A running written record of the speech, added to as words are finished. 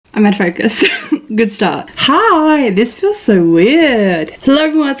I'm out of focus. Good start. Hi, this feels so weird. Hello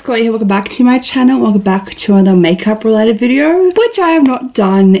everyone, it's Coty here. Welcome back to my channel. Welcome back to another makeup related video, which I have not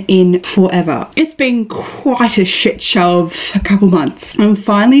done in forever. It's been quite a shit show of a couple months. I'm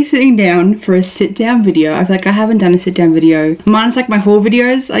finally sitting down for a sit down video. I feel like I haven't done a sit down video. Mine's like my haul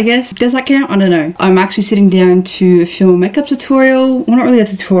videos, I guess. Does that count? I don't know. I'm actually sitting down to film a makeup tutorial. Well, not really a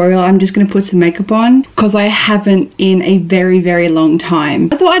tutorial. I'm just going to put some makeup on because I haven't in a very long time.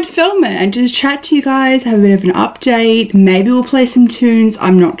 I thought I'd film it and just chat to you guys, have a bit of an update. Maybe we'll play some tunes,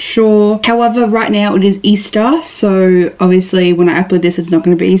 I'm not sure. However, right now it is Easter, so obviously when I upload this it's not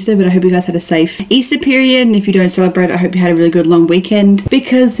going to be Easter, but I hope you guys had a safe Easter period, and if you don't celebrate, I hope you had a really good long weekend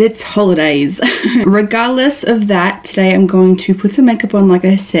because it's holidays. Regardless of that, today I'm going to put some makeup on like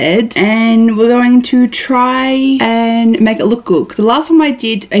I said, and we're going to try and make it look good. The last time I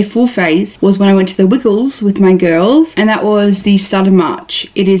did a full face was when I went to the Wiggles with my girls, and that was the start of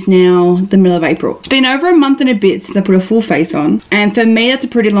March. It is now the middle of April. It's been over a month and a bit since I put a full face on, and for me that's a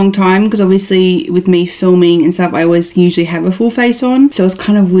pretty long time because obviously with me filming and stuff I always usually have a full face on, so it's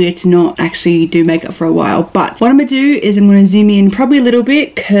kind of weird to not actually do makeup for a while. But what I'm gonna do is I'm gonna zoom in probably a little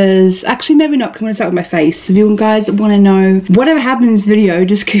bit, because actually maybe not, because I'm gonna start with my face. If you guys want to know whatever happened in this video,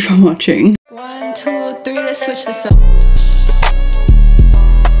 just keep on watching. 1, 2, 3, let's switch this up.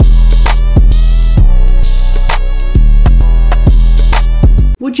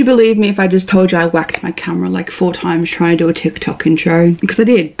 Would you believe me if I just told you I whacked my camera like 4 times trying to do a TikTok intro? Because I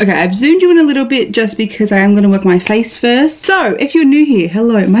did. Okay, I've zoomed you in a little bit just because I am going to work my face first. So, if you're new here,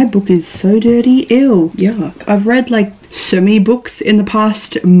 hello, my book is so dirty. Ew, yuck. I've read like so many books in the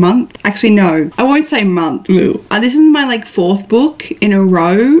past month. Actually, no, I won't say month. This is my like 4th book in a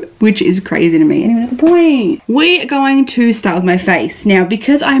row, which is crazy to me. Anyway, that's the point. We are going to start with my face. Now,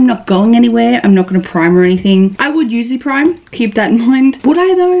 because I'm not going anywhere, I'm not going to prime or anything. I would usually prime, keep that in mind. Would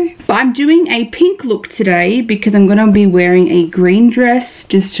I though? But I'm doing a pink look today because I'm going to be wearing a green dress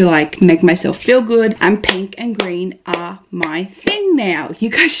just to like make myself feel good. And pink and green are my thing now. You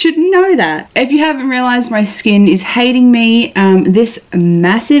guys should know that. If you haven't realized, my skin is hating me. This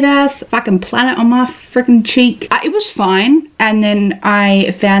massive ass fucking planet on my freaking cheek. It was fine, and then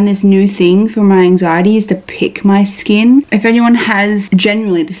I found this new thing for my anxiety is to pick my skin. If anyone has,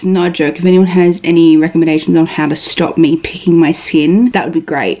 genuinely, this is not a joke, if anyone has any recommendations on how to stop me picking my skin, that would be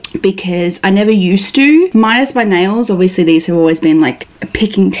great, because I never used to. Minus my nails, obviously these have always been like a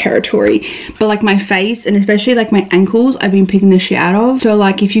picking territory, but like my face and especially like my ankles, I've been picking the shit out of. So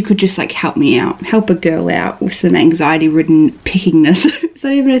like if you could just like help me out, help a girl out with some anxiety ridden pickingness. Is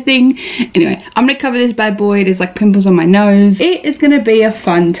that even a thing? Anyway, I'm gonna cover this bad boy. There's like pimples on my nose. It is gonna be a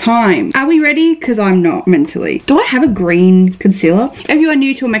fun time. Are we ready? Because I'm not mentally. Do I have a green concealer? If you are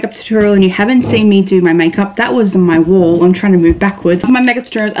new to a makeup tutorial and you haven't seen me do my makeup, that was on my wall. I'm trying to move backwards. For my makeup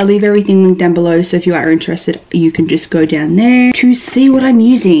tutorials, I leave everything linked down below, so if you are interested, you can just go down there to see what I'm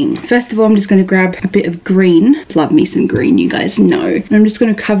using. First of all, I'm just gonna grab a bit of green. Love me some green, you guys know. And I'm just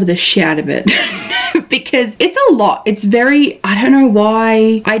gonna cover the shit out of it. Because it's a lot. It's very, I don't know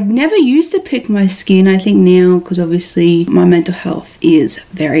why. I'd never used to pick my skin. I think now, because obviously my mental health is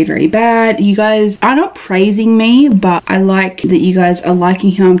very bad. You guys are not praising me, but I like that you guys are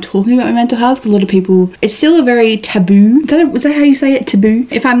liking how I'm talking about my mental health. A lot of people, it's still a very taboo. Was that how you say it? Taboo?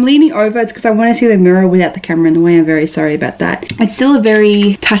 If I'm leaning over, it's because I want to see the mirror without the camera in the way. I'm very sorry about that. It's still a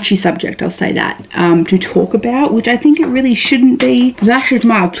very touchy subject, I'll say that, to talk about, which I think it really shouldn't be. That's just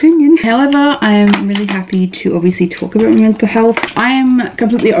my opinion. However, I am really happy to obviously talk about my mental health. I am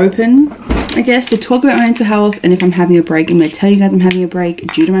completely open, I guess, to talk about my mental health, and if I'm having a break, I'm going to tell you guys I'm having a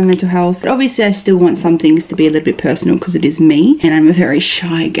break due to my mental health. But obviously I still want some things to be a little bit personal because it is me, and I'm a very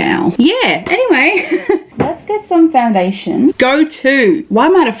shy gal. Yeah, anyway. Let's get some foundation. Go to. Why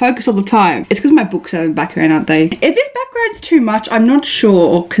am I out of focus all the time? It's because my books are in the background, aren't they? If this background's too much, I'm not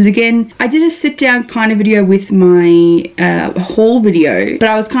sure. Because again, I did a sit down kind of video with my haul video, but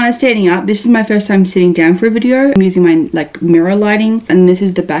I was kind of standing up. This is my first time sitting down for a video. I'm using my like mirror lighting, and this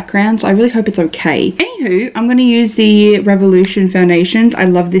is the background, so I really hope it's okay. Anywho, I'm going to use the Revolution foundations. I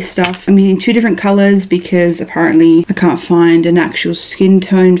love this stuff. I'm using 2 different colors because apparently I can't find an actual skin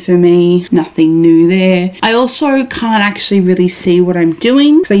tone for me. Nothing new there. I also can't actually really see what I'm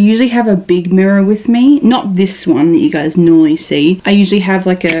doing because I usually have a big mirror with me. Not this one that you guys normally see. I usually have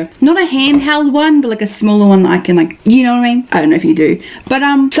like a, not a handheld one, but like a smaller one that I can like, you know what I mean? I don't know if you do. But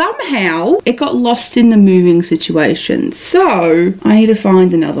somehow it got lost in the moving situation. So I need to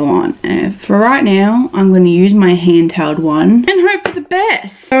find another one. For right now, I'm going to use my handheld one and hope for the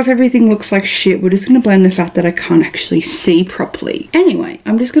best. So if everything looks like shit, we're just gonna blame the fact that I can't actually see properly. Anyway,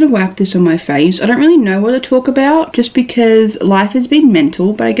 I'm just gonna whack this on my face. I don't really know what to talk about just because life has been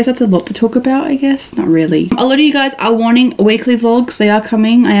mental, but I guess that's a lot to talk about, I guess. Not really. A lot of you guys are wanting weekly vlogs. They are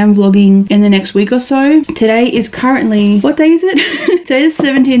coming. I am vlogging in the next week or so. Today is currently, what day is it? Today is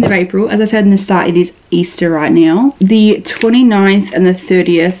 17th of April. As I said in the start, it is Easter right now. The 29th and the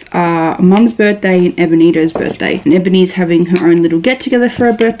 30th are Mum's birthday and Ebonito's birthday. And Ebony's having her own little get together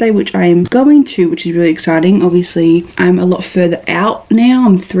for her birthday, which I am going to, which is really exciting. Obviously, I'm a lot further out now.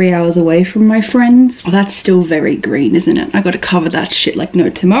 I'm 3 hours away from my friends. Oh, that's still very green, isn't it? I got to cover that shit like no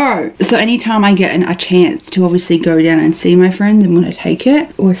tomorrow. So anytime I get a chance to obviously go down and see my friends, I'm going to take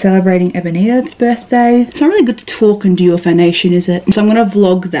it. We're celebrating Ebonito's birthday. It's not really good to talk and do your foundation, is it? So I'm going to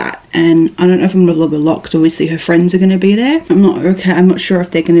vlog that, and I don't know if I'm going to vlog a lot because obviously her friends are going to be there. I'm not sure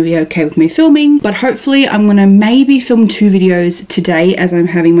if they're going to be okay with me filming, but hopefully I'm going to maybe film 2 videos today as I'm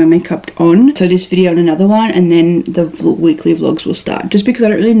having my makeup on. So this video and another one, and then the weekly vlogs will start, just because I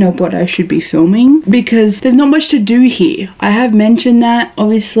don't really know what I should be filming because there's not much to do here. I have mentioned that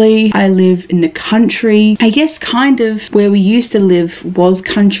obviously I live in the country. I guess kind of where we used to live was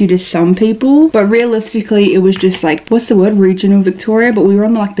country to some people, but realistically it was just like, what's the word, regional Victoria, but we were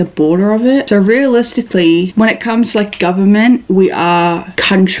on like the border of it. So realistically, when it comes to like government, we are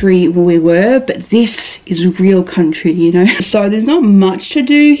country where we were, but this is real country, you know. So there's not much to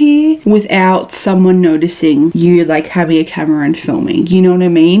do here without someone noticing you like having a camera and filming, you know what I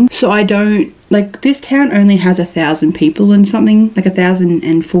mean? So I don't, like, this town only has 1,000 people and something, like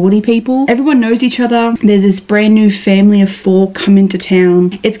 1,040 people. Everyone knows each other. There's this brand new family of 4 come into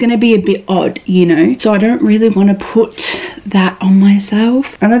town. It's gonna be a bit odd, you know? So I don't really want to put that on myself.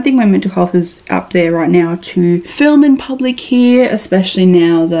 I don't think my mental health is up there right now to film in public here, especially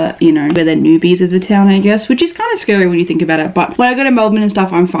now that, you know, we're the newbies of the town, I guess, which is kind of scary when you think about it. But when I go to Melbourne and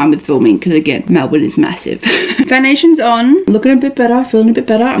stuff, I'm fine with filming because, again, Melbourne is massive. Foundation's on, looking a bit better, feeling a bit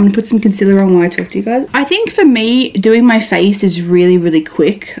better. I'm gonna put some concealer on while I talk to you guys. I think for me, doing my face is really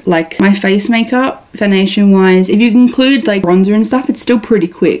quick. Like, my face makeup, foundation wise, if you include like bronzer and stuff, it's still pretty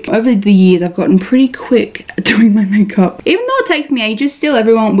quick. Over the years, I've gotten pretty quick at doing my makeup. Even though it takes me ages, still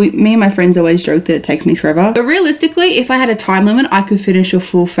me and my friends always joke that it takes me forever. But realistically, if I had a time limit, I could finish a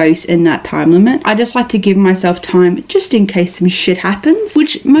full face in that time limit. I just like to give myself time just in case some shit happens,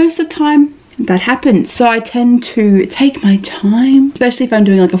 which most of the time that happens. So I tend to take my time, especially if I'm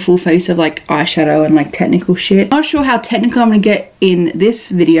doing like a full face of like eyeshadow and like technical shit. Not sure how technical I'm gonna get in this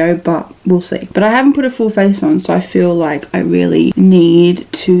video, but we'll see. But I haven't put a full face on, so I feel like I really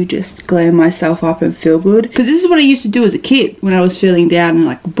need to just glam myself up and feel good, because this is what I used to do as a kid when I was feeling down and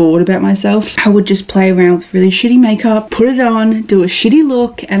like bored about myself. I would just play around with really shitty makeup, put it on, do a shitty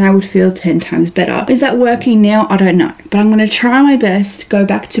look, and I would feel 10 times better. Is that working now? I don't know, but I'm gonna try my best, go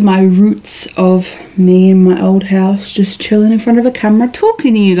back to my roots of me in my old house, just chilling in front of a camera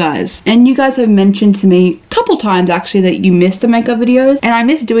talking to you guys. And you guys have mentioned to me a couple times actually that you missed the makeup videos, and I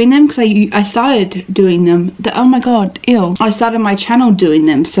miss doing them because I started doing them. Oh my god, ew. I started my channel doing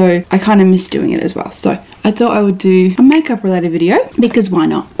them, so I kind of miss doing it as well. So I thought I would do a makeup related video because why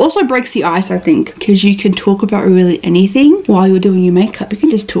not? Also breaks the ice, I think, because you can talk about really anything while you're doing your makeup. You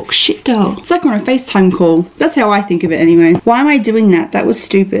can just talk shit, doll. It's like on a FaceTime call. That's how I think of it anyway. Why am I doing that? That was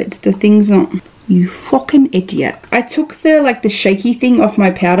stupid. The thing's not... You fucking idiot. I took the shaky thing off my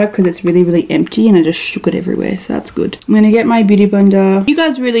powder because it's really empty, and I just shook it everywhere, so that's good. I'm gonna get my beauty blender. You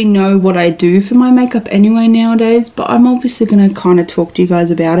guys really know what I do for my makeup anyway nowadays, but I'm obviously gonna kind of talk to you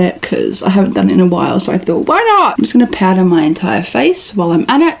guys about it because I haven't done it in a while, so I thought, why not? I'm just gonna powder my entire face while I'm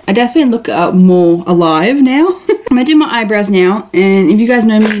at it. I definitely look more alive now. I'm gonna do my eyebrows now, and if you guys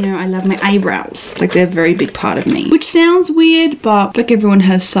know me, you know I love my eyebrows. Like, they're a very big part of me, which sounds weird, but like everyone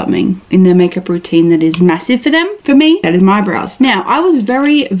has something in their makeup routine that is massive for them. For me, that is my eyebrows. Now, I was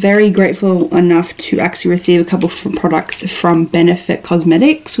very grateful enough to actually receive a couple of products from Benefit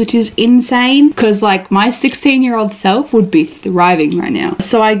Cosmetics, which is insane because like my 16-year-old self would be thriving right now.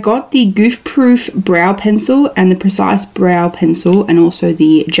 So I got the Goof Proof brow pencil and the Precise brow pencil, and also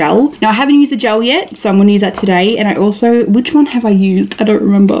the gel. Now, I haven't used the gel yet, so I'm gonna use that today. And I also, which one have I used? I don't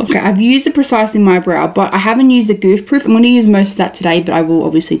remember. Okay, I've used the Precise in my brow, but I haven't used the Goof Proof. I'm going to use most of that today, but I will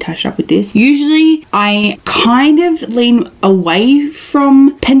obviously touch it up with this. Usually, I kind of lean away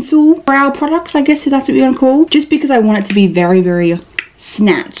from pencil brow products, I guess if that's what you want to call, just because I want it to be very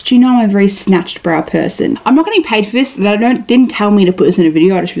snatched. You know I'm a very snatched brow person. I'm not getting paid for this. They didn't tell me to put this in a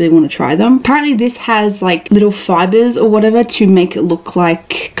video. I just really want to try them. Apparently this has like little fibers or whatever to make it look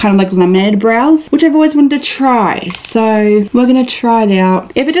like kind of like laminated brows, which I've always wanted to try. So we're gonna try it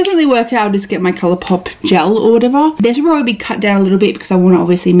out. If it doesn't really work out, I'll just get my Colourpop gel or whatever. This will probably be cut down a little bit because I want to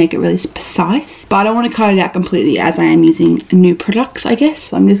obviously make it really precise, but I don't want to cut it out completely as I am using new products, I guess.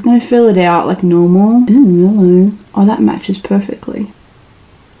 So I'm just going to fill it out like normal. Ooh, hello. Oh, that matches perfectly.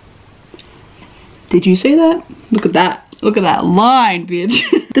 Did you see that? Look at that. Look at that line, bitch.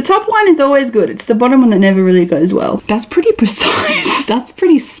 The top line is always good. It's the bottom one that never really goes well. That's pretty precise. That's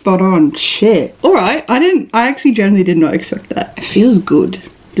pretty spot on. Shit. Alright, I actually generally did not expect that. It feels good.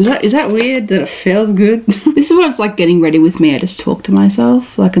 Is that weird that it feels good? This is what it's like getting ready with me. I just talk to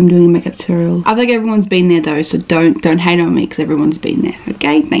myself like I'm doing a makeup tutorial. I think everyone's been there though, so don't hate on me because everyone's been there.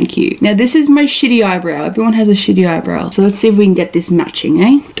 Okay, thank you. Now this is my shitty eyebrow. Everyone has a shitty eyebrow. So let's see if we can get this matching,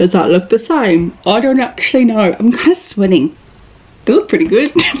 eh? Does that look the same? I don't actually know. I'm kind of sweating. They look pretty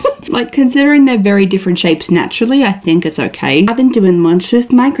good. Like, considering they're very different shapes naturally, I think it's okay. I've been doing much with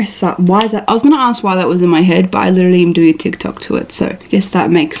Microsoft. Why is that? I was gonna ask why that was in my head, but I literally am doing a TikTok to it, so I guess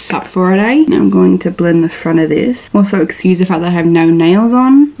that makes up for it, eh? Now I'm going to blend the front of this. Also, excuse the fact that I have no nails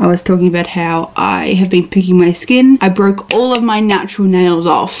on. I was talking about how I have been picking my skin. I broke all of my natural nails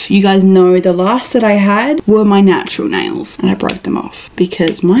off. You guys know the last that I had were my natural nails, and I broke them off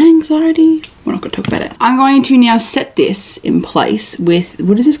because my anxiety. We're not going to talk about it. I'm going to now set this in place with,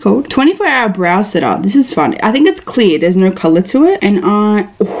 what is this called? 24-hour brow setter. This is fun. I think it's clear. There's no color to it. And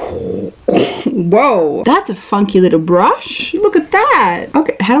whoa. That's a funky little brush. Look at that.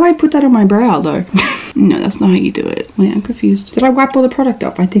 Okay, how do I put that on my brow though? No, that's not how you do it. Wait, I'm confused. Did I wipe all the product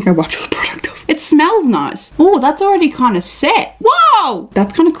off? I think I wiped all the product off. It smells nice. Oh, that's already kind of set. Whoa!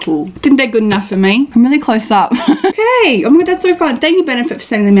 That's kind of cool. I think they're good enough for me. I'm really close up. Okay. Oh my god, that's so fun. Thank you, Benefit, for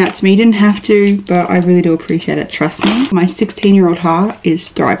sending them out to me. You didn't have to, but I really do appreciate it. Trust me. My 16-year-old heart is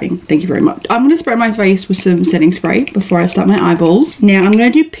thriving. Thank you very much. I'm going to spray my face with some setting spray before I start my eyeballs. Now, I'm going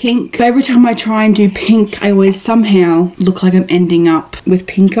to do pink. But every time I try and do pink, I always somehow look like I'm ending up with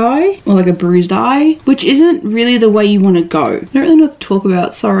pink eye or like a bruised eye, which isn't really the way you want to go. I don't really know what to talk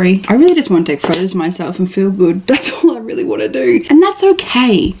about. Sorry. I really just want to take photos of myself and feel good. That's all I really want to do. And that's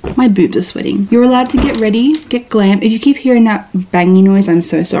okay. My boobs are sweating. You're allowed to get ready, get glam. If you keep hearing that banging noise, I'm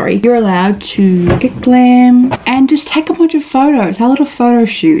so sorry. You're allowed to get glam and just take a bunch of photos. Have a little photo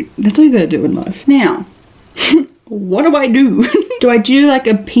shoot. That's all you gotta do in life. Now, what do I do? Do I do like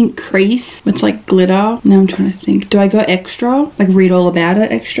a pink crease with like glitter? Now I'm trying to think. Do I go extra? Like read all about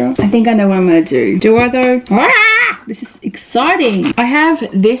it extra? I think I know what I'm gonna do. Do I though? Ah! This is exciting. I have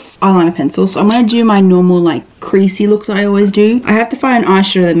this eyeliner pencil, so I'm gonna do my normal like creasy looks I always do. I have to find an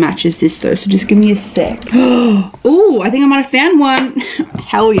eyeshadow that matches this though, so just give me a sec. Oh, I think I might have found one.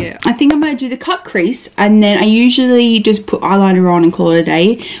 Hell yeah. I think I'm gonna do the cut crease, and then I usually just put eyeliner on and call it a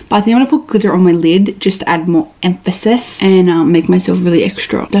day, but I think I'm gonna put glitter on my lid just to add more emphasis and make myself really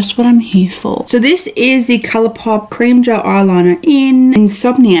extra. That's what I'm here for. So this is the Colourpop cream gel eyeliner in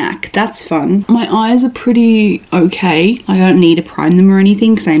Insomniac. That's fun. My eyes are pretty okay. I don't need to prime them or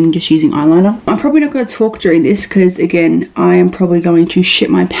anything because I'm just using eyeliner. I'm probably not going to talk during this because again I am probably going to shit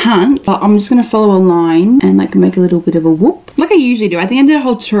my pants, but I'm just going to follow a line and like make a little bit of a whoop like I usually do. I think I did a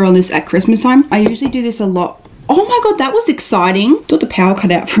whole tutorial on this at Christmas time. I usually do this a lot. Oh my god, that was exciting. Thought the power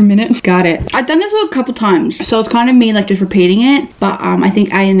cut out for a minute. Got it. I've done this a couple times, so it's kind of me like just repeating it, but I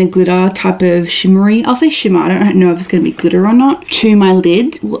think adding the glitter type of shimmery, I'll say shimmer, I don't know if it's going to be glitter or not, to my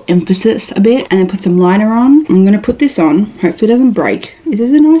lid will emphasis a bit, and then put some liner on. I'm going to put this on. Hopefully it doesn't break. This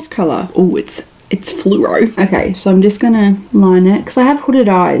is a nice color. Oh, it's fluoro. Okay, so I'm just gonna line it because I have hooded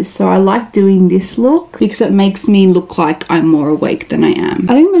eyes, so I like doing this look because it makes me look like I'm more awake than I am.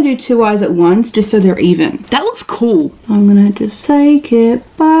 I think I'm gonna do two eyes at once just so they're even. That looks cool. I'm gonna just take it.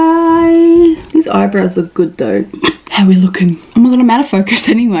 Bye. These eyebrows look good though. How are we looking? Oh my god, I'm out of focus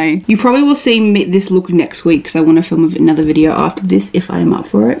anyway. You probably will see this look next week because I want to film another video after this if I am up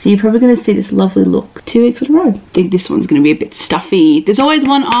for it. So you're probably going to see this lovely look 2 weeks in a row. I think this one's going to be a bit stuffy. There's always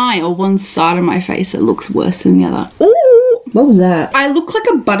one eye or one side of my face that looks worse than the other. Ooh, what was that? I look like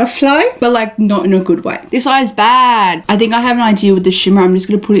a butterfly, but like not in a good way. This eye is bad. I think I have an idea with the shimmer. I'm just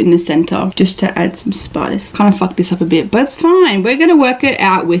going to put it in the center just to add some spice. Kind of fuck this up a bit, but it's fine. We're going to work it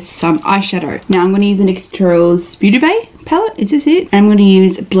out with some eyeshadow. Now I'm going to use the NikkieTutorials Beauty Bay palette. Is this it? I'm going to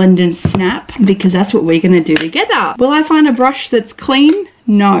use Blend and Snap because that's what we're going to do together. Will I find a brush that's clean?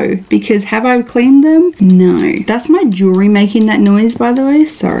 No. Because have I cleaned them? No. That's my jewelry making that noise, by the way.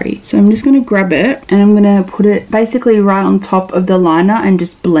 Sorry. So I'm just going to grab it and I'm going to put it basically right on top of the liner and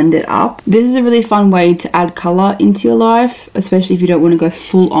just blend it up. This is a really fun way to add color into your life, especially if you don't want to go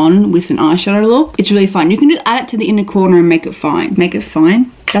full on with an eyeshadow look. It's really fun. You can just add it to the inner corner and make it fine. Make it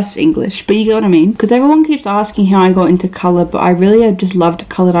fine? That's English, but you get what I mean? Because everyone keeps asking how I got into color, but I really have just loved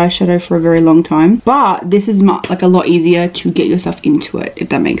colored eyeshadow for a very long time. But this is like a lot easier to get yourself into it, if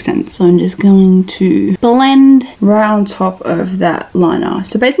that makes sense. So I'm just going to blend right on top of that liner.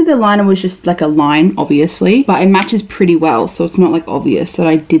 So basically the liner was just like a line, obviously, but it matches pretty well, so it's not like obvious that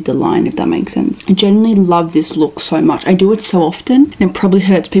I did the line, if that makes sense. I genuinely love this look so much. I do it so often, and it probably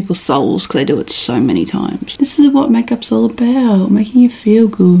hurts people's souls because I do it so many times. This is what makeup's all about, making you feel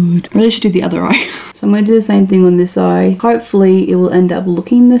good. I really should do the other eye. So I'm going to do the same thing on this eye. Hopefully it will end up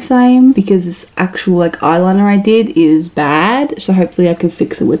looking the same because this actual like eyeliner I did is bad. So hopefully I can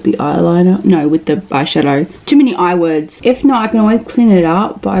fix it with the eyeliner. No, with the eyeshadow. Too many I words. If not, I can always clean it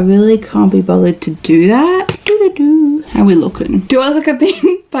up, but I really can't be bothered to do that. How are we looking? Do I look like I've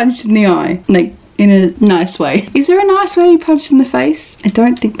been punched in the eye? Like, in a nice way. Is there a nice way to be punched in the face? I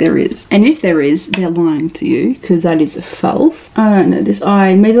don't think there is. And if there is, they're lying to you because that is false. I don't know this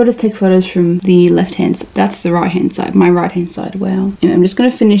eye. Maybe I'll just take photos from the left hand side. That's the right hand side. My right hand side. Wow. And I'm just going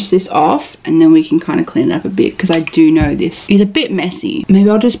to finish this off and then we can kind of clean it up a bit because I do know this is a bit messy. Maybe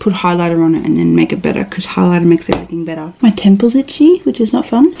I'll just put highlighter on it and then make it better because highlighter makes everything better. My temple's itchy, which is not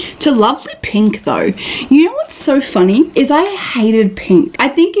fun. It's a lovely pink though. You know what's so funny is I hated pink. I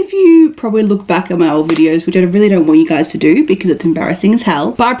think if you probably look back at my old videos, which I really don't want you guys to do because it's embarrassing as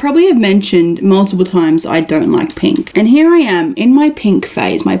hell, but I probably have mentioned multiple times I don't like pink. And here I am in my pink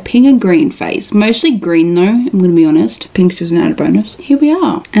phase, my pink and green phase. Mostly green though, I'm gonna be honest. Pink's just an added bonus. Here we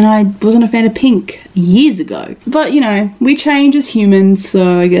are. And I wasn't a fan of pink years ago. But you know, we change as humans,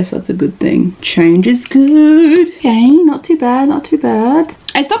 so I guess that's a good thing. Change is good. Okay, not too bad, not too bad.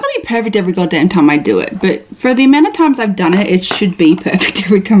 It's not going to be perfect every goddamn time I do it, but for the amount of times I've done it, it should be perfect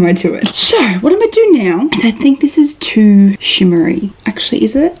every time I do it. So, what I'm going to do now is I think this is too shimmery. Actually,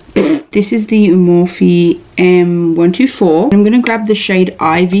 is it? This is the Morphe M124. I'm going to grab the shade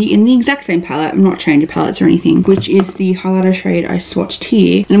Ivy in the exact same palette. I'm not changing palettes or anything, which is the highlighter shade I swatched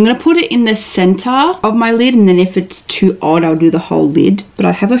here. And I'm going to put it in the center of my lid, and then if it's too odd, I'll do the whole lid. But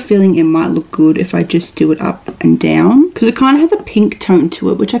I have a feeling it might look good if I just do it up and down, because it kind of has a pink tone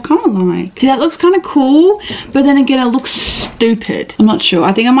to it, which I kind of like. See, that looks kind of cool, but then again, it looks stupid. I'm not sure.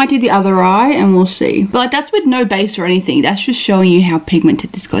 I think I might do the other eye, and we'll see. But like, that's with no base or anything. That's just showing you how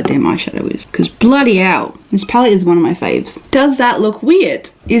pigmented this goddamn eyeshadow is, because bloody hell, this palette is one of my faves. Does that look weird?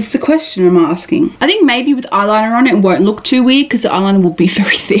 Is the question I'm asking. I think maybe with eyeliner on it won't look too weird because the eyeliner will be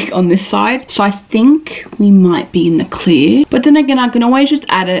very thick on this side. So I think we might be in the clear. But then again, I can always just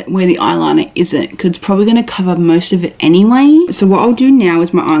add it where the eyeliner isn't because it's probably going to cover most of it anyway. So what I'll do now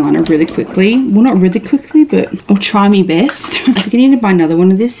is my eyeliner really quickly. Well, not really quickly, but I'll try my best. I think I need to buy another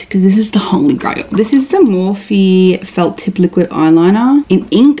one of this because this is the holy grail. This is the Morphe Felt Tip Liquid Eyeliner in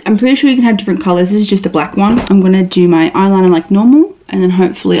ink. I'm pretty sure you can have different colors. This is just a black one. I'm going to do my eyeliner like normal. And then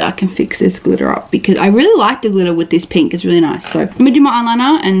hopefully I can fix this glitter up because I really like the glitter with this pink. It's really nice. So I'm going to do my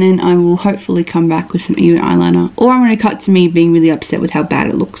eyeliner and then I will hopefully come back with some even eyeliner. Or I'm going to cut to me being really upset with how bad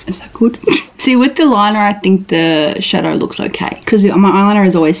it looks. Is that good? See, with the liner, I think the shadow looks okay. Because my eyeliner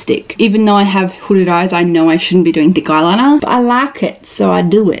is always thick. Even though I have hooded eyes, I know I shouldn't be doing thick eyeliner. But I like it, so I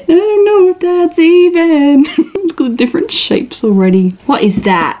do it. I don't know if that's even. Look at the different shapes already. What is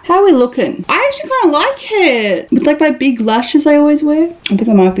that? How are we looking? I actually kind of like it. With like my big lashes I always wear. I think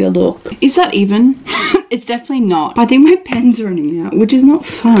I might be a look. Is that even? It's definitely not. I think my pens are running out, which is not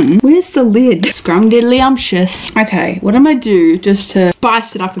fun. Where's the lid? Scrumdiddlyumptious. Okay, what I'm gonna do just to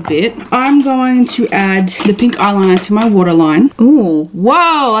spice it up a bit, I'm going to add the pink eyeliner to my waterline. Oh,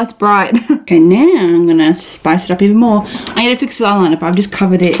 whoa, that's bright. Okay, now I'm gonna spice it up even more. I need to fix the eyeliner, but I've just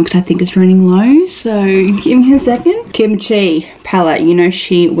covered it because I think it's running low. So give me a second. Kimchi palette, you know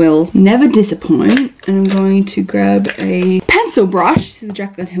she will never disappoint. And I'm going to grab a pencil brush. This is the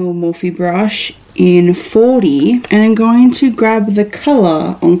Jaclyn Hill Morphe brush in 40. And I'm going to grab the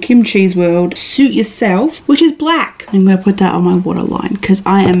colour on Kimchi's World, Suit Yourself, which is black. I'm going to put that on my waterline because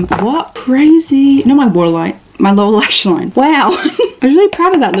I am, what? Crazy. Not my waterline. my lower lash line. Wow. I was really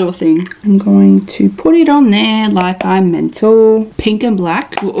proud of that little thing. I'm going to put it on there like I'm mental. Pink and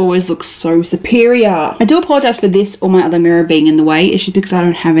black will always look so superior. I do apologize for this or my other mirror being in the way. It's just because I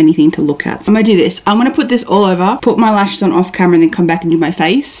don't have anything to look at. So I'm gonna do this. I'm gonna put this all over, put my lashes on off camera, and then come back and do my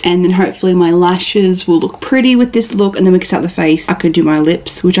face. And then hopefully my lashes will look pretty with this look, and then we can start the face. I could do my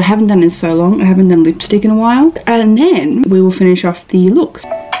lips, which I haven't done in so long. I haven't done lipstick in a while. And then we will finish off the look.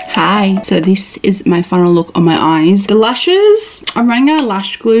 Hi, so this is my final look on my eyes. The lashes, I'm running out of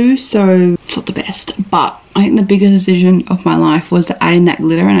lash glue, so it's not the best, but I think the biggest decision of my life was to add in that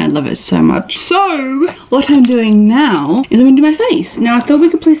glitter, and I love it so much. So what I'm doing now is I'm gonna do my face. Now I thought we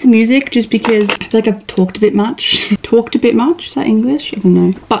could play some music just because I feel like I've talked a bit much. Talked a bit much, is that English? I don't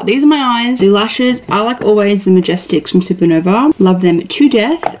know. But these are my eyes. The lashes are like always the Majestics from Supernova. Love them to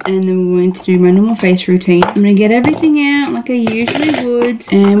death. And then we're going to do my normal face routine. I'm gonna get everything out like I usually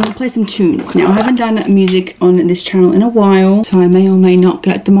would, and we'll play some tunes. Now I haven't done music on this channel in a while, so I may or may not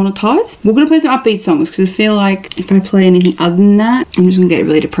get demonetized. We're gonna play some upbeat songs because I feel like if I play anything other than that, I'm just gonna get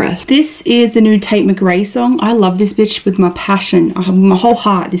really depressed. This is the new Tate McRae song. I love this bitch with my passion. I have my whole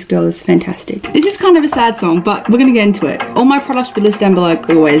heart. This girl is fantastic. This is kind of a sad song, but we're gonna get into it. All my products will be listed down below, like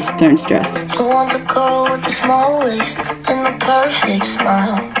always. Don't stress. You want the girl with the small waist and the perfect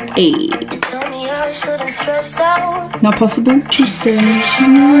smile. Hey. You tell me I shouldn't stress out. Not possible. She said she's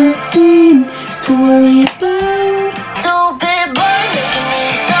nothing to worry about. Stupid boy making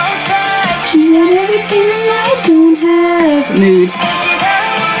me so sad. She's got everything that I don't have. Mood. She's I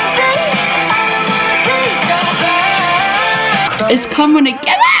wanna be so bad. It's coming to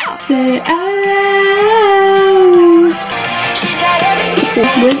get out. Say it out loud. She's got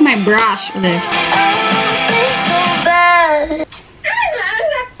everything. Where's my brush? Oh, there. I wanna be so bad.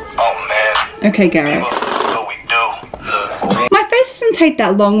 Oh man. Okay, Garrett. What we do. My face doesn't take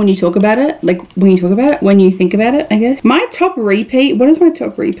that long when you talk about it. Like, when you think about it, I guess. My top repeat, what is my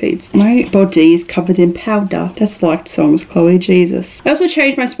top repeats? My body is covered in powder. That's liked songs, Chloe, Jesus. I also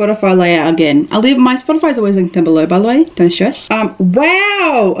changed my Spotify layout again. My Spotify is always linked down below, by the way. Don't stress.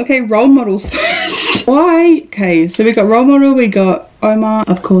 Wow. Okay, role models first. Why? Okay, so we got role model, we got Omar,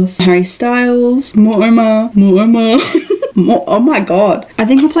 of course, Harry Styles, more Omar. Oh my god. I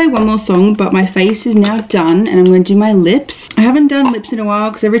think we'll play one more song, but my face is now done and I'm going to do my lips. I haven't done lips in a while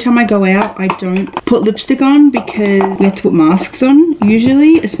because every time I go out I don't put lipstick on because we have to put masks on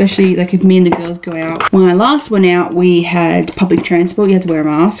usually, especially like if me and the girls go out. When I last went out we had public transport, you had to wear a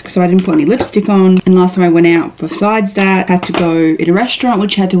mask, so I didn't put any lipstick on, and last time I went out besides that I had to go in a restaurant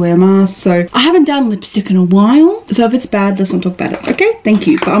which had to wear a mask, so I haven't done lipstick in a while. So if it's bad, let's not talk about it. Okay, thank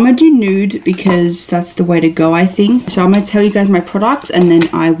you. But I'm gonna do nude because that's the way to go, I think. So I'm gonna tell you guys my products and then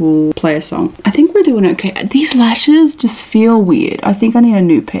I will play a song. I think we're doing okay. These lashes just feel weird. I think I need a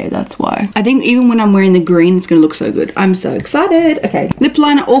new pair, that's why. I think even when I'm wearing the green, it's gonna look so good. I'm so excited. Okay, lip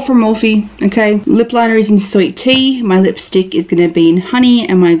liner all from Morphe. Okay, lip liner is in Sweet Tea. My lipstick is gonna be in Honey,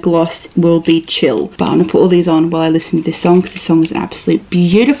 and my gloss will be Chill. But I'm gonna put all these on while I listen to this song because this song is an absolute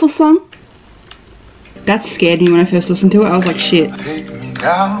beautiful song. That scared me when I first listened to it. I was like, shit. Take me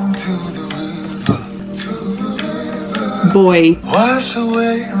down to the river. Boy. Wash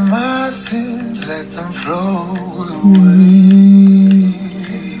away my sins, let them flow away.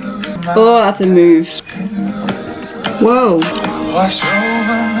 Oh, that's a move. Whoa. Wash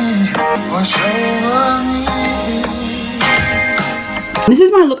over me, wash over me. This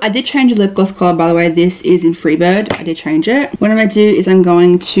is my look. I did change the lip gloss color, by the way. This is in Freebird. I did change it. What I'm going to do is I'm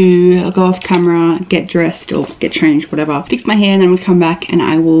going to go off camera, get dressed or get changed, whatever. Fix my hair and then we'll come back and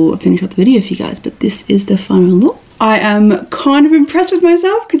I will finish off the video for you guys. But this is the final look. I am kind of impressed with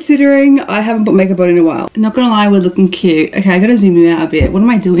myself considering I haven't put makeup on in a while. Not gonna lie, we're looking cute. Okay, I gotta zoom you out a bit. What am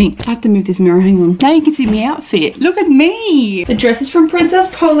I doing? I have to move this mirror, hang on. Now you can see my outfit. Look at me! The dress is from Princess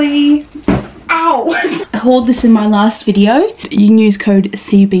Polly. Ow! I hauled this in my last video. You can use code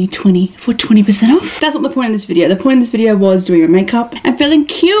CB20 for 20% off. That's not the point of this video. The point of this video was doing my makeup and feeling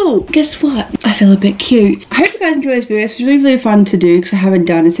cute. Guess what? I feel a bit cute. I hope you guys enjoy this video. It's really fun to do because I haven't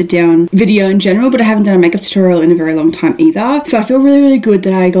done a sit down video in general, but I haven't done a makeup tutorial in a very long time either. So I feel really good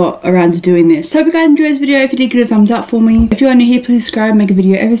that I got around to doing this. So I hope you guys enjoyed this video. If you did, give it a thumbs up for me. If you are new here, please subscribe. Make a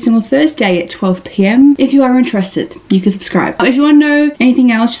video every single Thursday at 12 PM. If you are interested, you can subscribe. If you want to know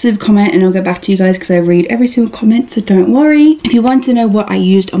anything else, just leave a comment and I'll get back to you guys because I read every single comment, so don't worry. If you want to know what I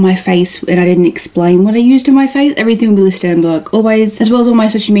used on my face and I didn't explain what I used on my face, everything will be listed down below like always, as well as all my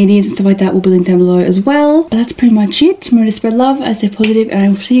social medias and stuff like that will be linked down below as well. But that's pretty much it. Remember to spread love, I stay positive, and I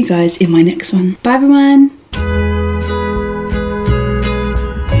will see you guys in my next one. Bye everyone!